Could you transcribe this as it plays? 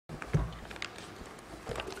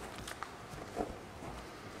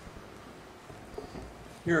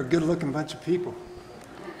You're a good-looking bunch of people.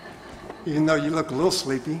 Even though you look a little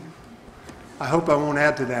sleepy, I hope I won't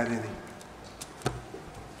add to that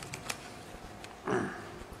any.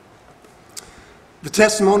 The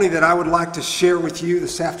testimony that I would like to share with you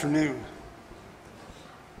this afternoon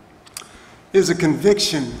is a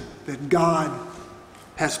conviction that God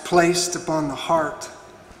has placed upon the heart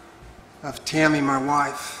of Tammy, my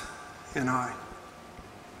wife, and I.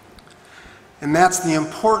 And that's the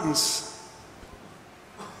importance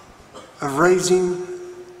of raising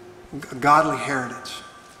a godly heritage.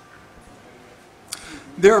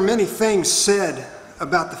 There are many things said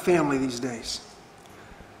about the family these days.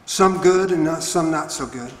 Some good and some not so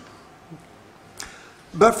good.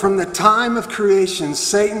 But from the time of creation,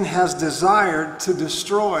 Satan has desired to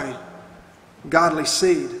destroy godly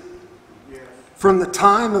seed. From the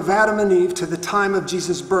time of Adam and Eve to the time of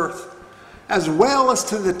Jesus' birth, as well as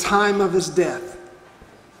to the time of his death,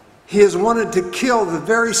 he has wanted to kill the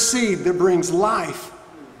very seed that brings life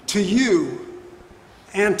to you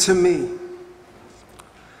and to me.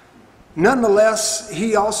 Nonetheless,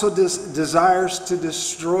 he also desires to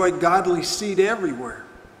destroy godly seed everywhere.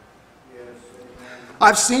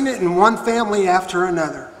 I've seen it in one family after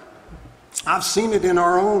another. I've seen it in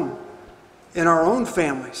our own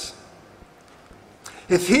families.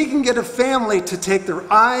 If he can get a family to take their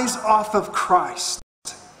eyes off of Christ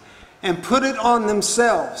and put it on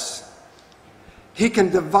themselves, he can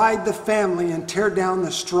divide the family and tear down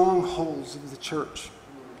the strongholds of the church.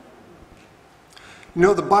 You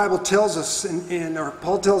know, the Bible tells us, or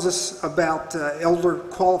Paul tells us about elder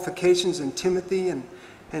qualifications in Timothy and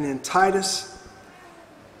in Titus.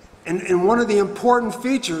 And one of the important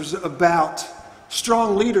features about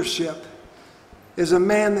strong leadership is a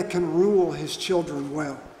man that can rule his children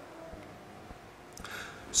well.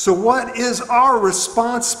 So what is our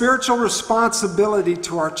spiritual responsibility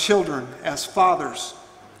to our children as fathers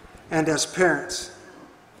and as parents?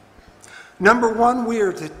 Number one, we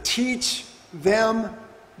are to teach them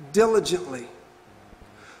diligently.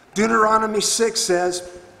 Deuteronomy 6 says,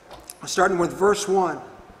 starting with verse 1,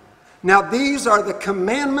 "Now these are the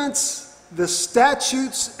commandments, the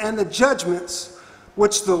statutes, and the judgments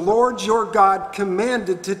which the Lord your God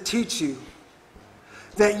commanded to teach you,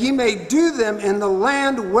 that ye may do them in the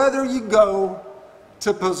land whither ye go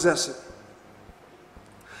to possess it,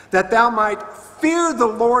 that thou might fear the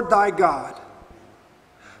Lord thy God,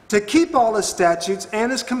 to keep all his statutes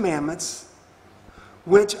and his commandments,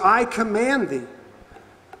 which I command thee,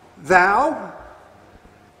 thou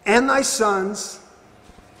and thy sons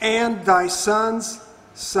and thy sons'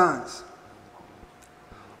 sons,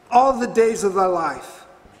 all the days of thy life,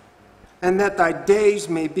 and that thy days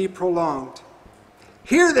may be prolonged.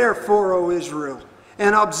 Hear therefore, O Israel,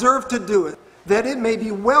 and observe to do it, that it may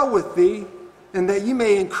be well with thee, and that ye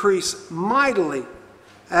may increase mightily,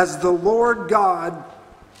 as the Lord God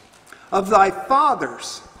of thy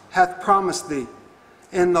fathers hath promised thee,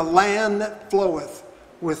 in the land that floweth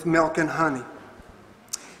with milk and honey.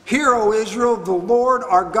 Hear, O Israel, the Lord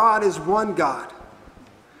our God is one God.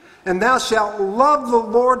 And thou shalt love the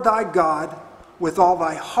Lord thy God with all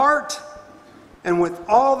thy heart, and with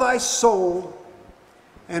all thy soul,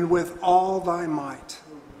 and with all thy might."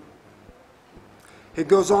 It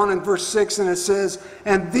goes on in verse 6 and it says,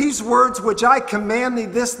 "And these words which I command thee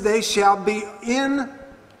this day shall be in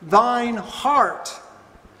thine heart,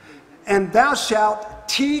 and thou shalt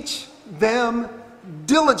teach them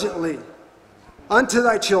diligently unto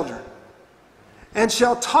thy children, and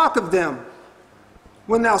shalt talk of them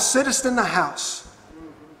when thou sittest in the house,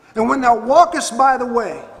 and when thou walkest by the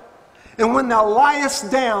way, and when thou liest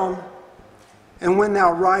down, and when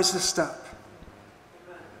thou risest up."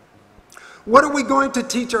 What are we going to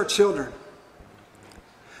teach our children?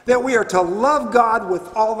 That we are to love God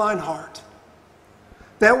with all thine heart,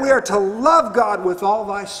 that we are to love God with all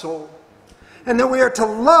thy soul, and that we are to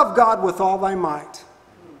love God with all thy might.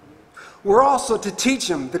 We're also to teach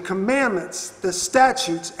them the commandments, the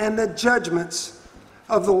statutes, and the judgments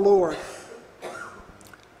of the Lord.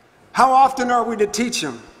 How often are we to teach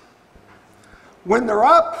them? When they're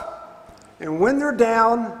up, and when they're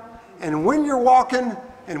down, and when you're walking,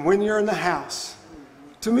 and when you're in the house.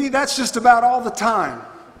 To me, that's just about all the time.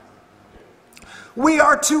 We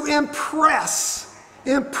are to impress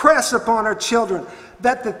upon our children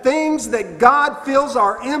that the things that God feels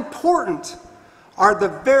are important are the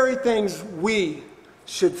very things we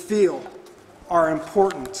should feel are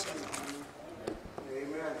important.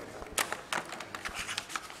 Amen.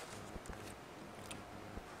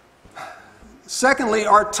 Secondly,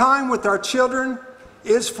 our time with our children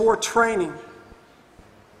is for training.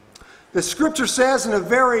 The scripture says in a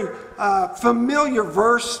very familiar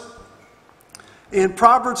verse In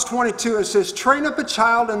Proverbs 22, it says, train up a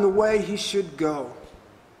child in the way he should go,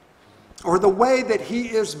 or the way that he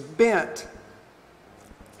is bent,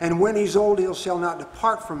 and when he's old, he shall not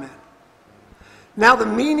depart from it. Now, the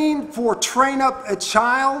meaning for train up a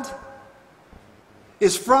child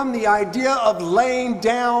is from the idea of laying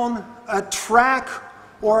down a track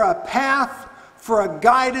or a path for a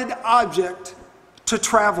guided object to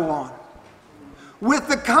travel on, with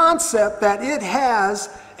the concept that it has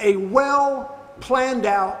a well-planned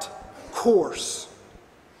out course.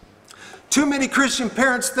 Too many Christian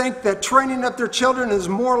parents think that training up their children is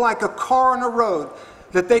more like a car on a road,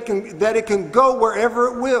 that it can go wherever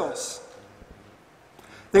it wills.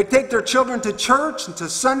 They take their children to church and to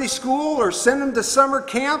Sunday school or send them to summer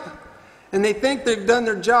camp, and they think they've done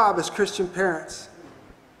their job as Christian parents.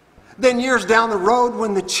 Then years down the road,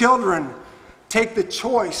 when the children take the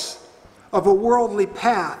choice of a worldly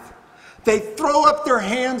path, they throw up their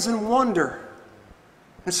hands in wonder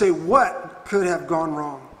and say, what could have gone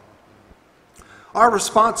wrong? Our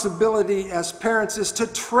responsibility as parents is to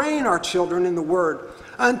train our children in the Word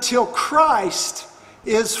until Christ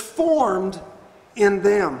is formed in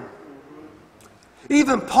them.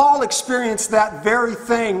 Even Paul experienced that very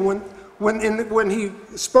thing when he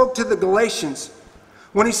spoke to the Galatians.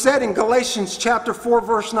 When he said in Galatians chapter 4,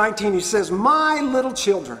 verse 19, he says, my little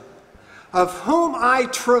children, of whom I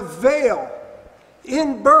travail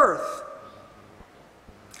in birth,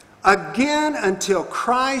 again until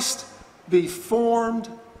Christ be formed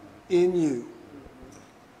in you.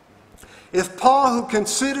 If Paul, who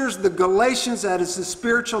considers the Galatians as his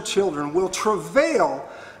spiritual children, will travail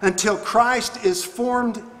until Christ is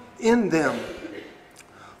formed in them,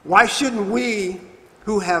 why shouldn't we,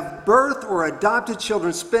 who have birth or adopted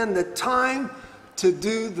children, spend the time to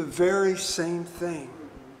do the very same thing?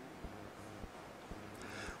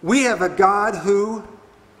 We have a God who,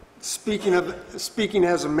 speaking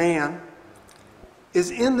as a man, is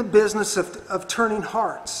in the business of turning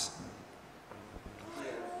hearts.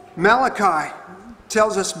 Malachi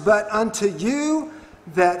tells us, but unto you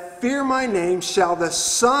that fear my name shall the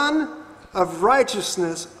Son of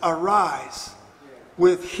righteousness arise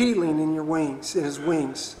with healing in his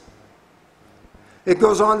wings. It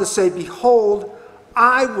goes on to say, behold,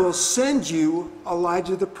 I will send you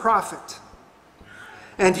Elijah the prophet,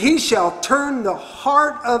 and he shall turn the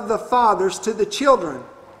heart of the fathers to the children,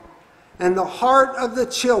 and the heart of the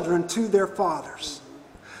children to their fathers,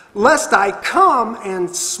 lest I come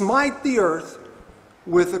and smite the earth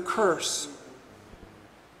with a curse.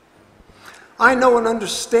 I know and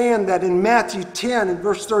understand that in Matthew 10 and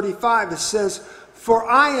verse 35 it says, for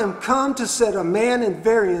I am come to set a man in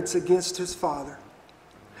variance against his father,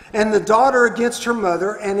 and the daughter against her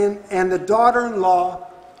mother, and the daughter-in-law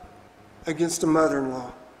against the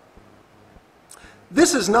mother-in-law.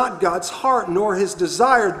 This is not God's heart nor his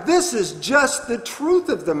desire. This is just the truth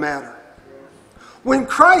of the matter. When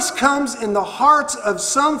Christ comes in the hearts of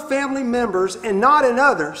some family members and not in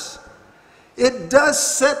others, it does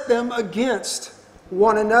set them against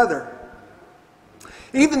one another.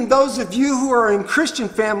 Even those of you who are in Christian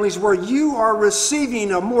families where you are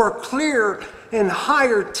receiving a more clear and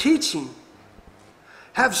higher teaching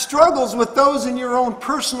have struggles with those in your own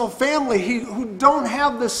personal family who don't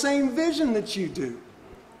have the same vision that you do.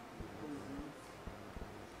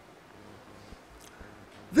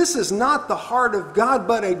 This is not the heart of God,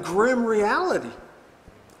 but a grim reality.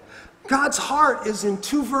 God's heart is in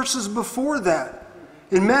two verses before that.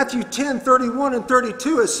 In Matthew 10, 31 and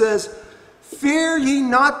 32, it says, fear ye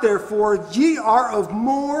not, therefore, ye are of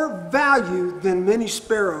more value than many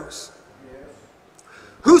sparrows.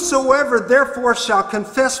 Whosoever therefore shall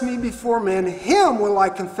confess me before men, him will I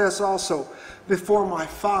confess also before my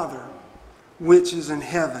Father which is in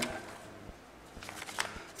heaven.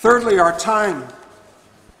 Thirdly, our time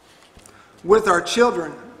with our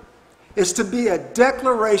children is to be a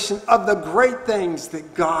declaration of the great things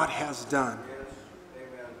that God has done.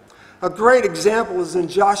 A great example is in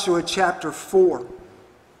Joshua chapter 4.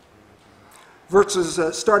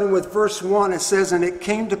 Starting with verse 1, it says, and it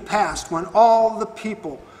came to pass when all the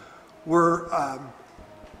people were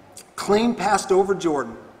clean passed over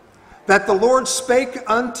Jordan, that the Lord spake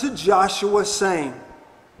unto Joshua, saying,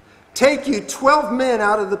 take you 12 men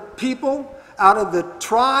out of the people, out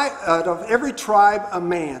of every tribe a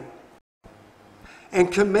man,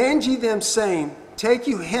 and command ye them, saying, take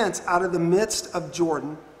you hence out of the midst of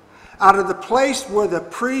Jordan, out of the place where the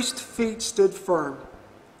priest's feet stood firm,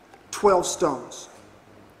 12 stones.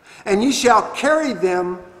 And ye shall carry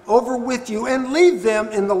them over with you, and leave them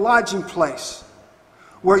in the lodging place,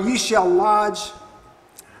 where ye shall lodge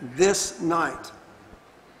this night.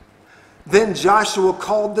 Then Joshua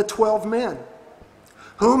called the 12 men,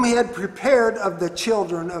 whom he had prepared of the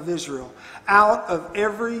children of Israel, out of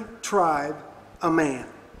every tribe a man.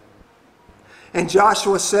 And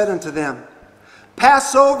Joshua said unto them,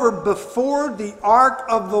 Pass over before the ark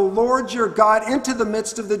of the Lord your God into the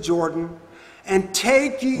midst of the Jordan, and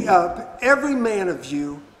take ye up every man of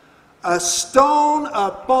you a stone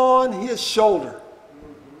upon his shoulder.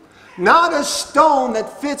 Not a stone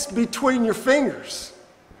that fits between your fingers.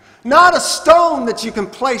 Not a stone that you can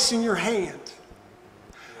place in your hand.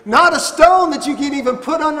 Not a stone that you can even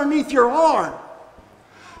put underneath your arm.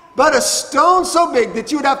 But a stone so big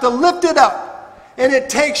that you would have to lift it up, and it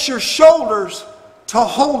takes your shoulders to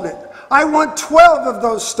hold it. I want 12 of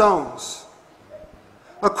those stones,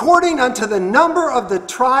 according unto the number of the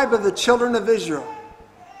tribe of the children of Israel,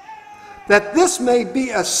 that this may be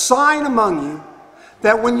a sign among you,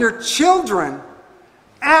 that when your children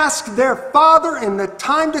ask their father in the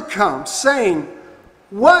time to come, saying,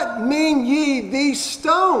 What mean ye these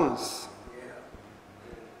stones?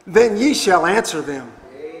 Then ye shall answer them.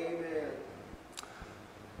 Amen.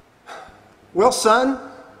 Well, son,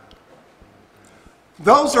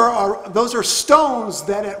 those are stones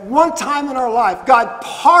that at one time in our life, God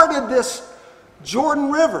parted this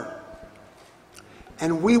Jordan River,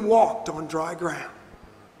 and we walked on dry ground.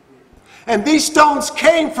 And these stones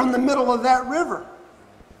came from the middle of that river.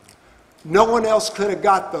 No one else could have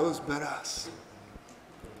got those but us.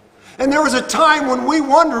 And there was a time when we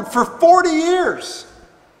wandered for 40 years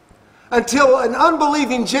until an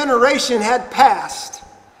unbelieving generation had passed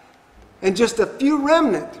and just a few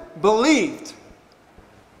remnant believed.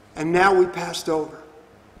 And now we passed over.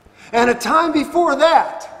 And a time before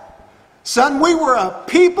that, son, we were a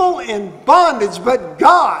people in bondage, but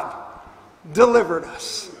God delivered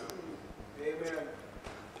us. Amen.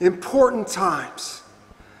 Important times.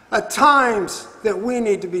 At times that we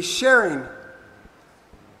need to be sharing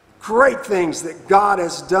great things that God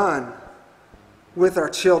has done with our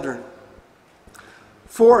children.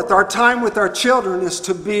 Fourth, our time with our children is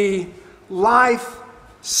to be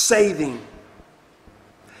life-saving.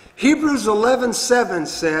 Hebrews 11:7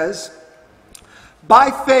 says,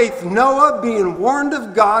 By faith Noah, being warned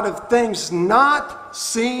of God of things not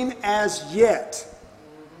seen as yet,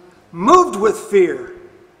 moved with fear,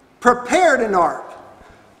 prepared an ark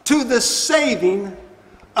to the saving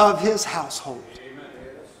of his household.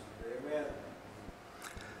 Amen.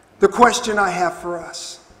 The question I have for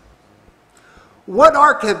us: what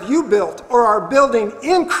ark have you built or are building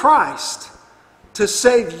in Christ to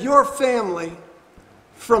save your family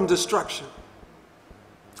from destruction?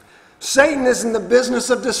 Satan is in the business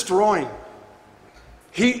of destroying.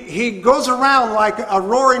 He goes around like a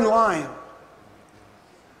roaring lion,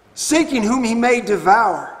 seeking whom he may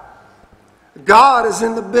devour. God is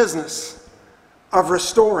in the business of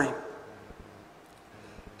restoring.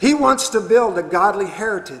 He wants to build a godly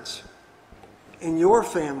heritage in your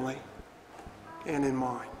family and in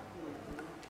mine.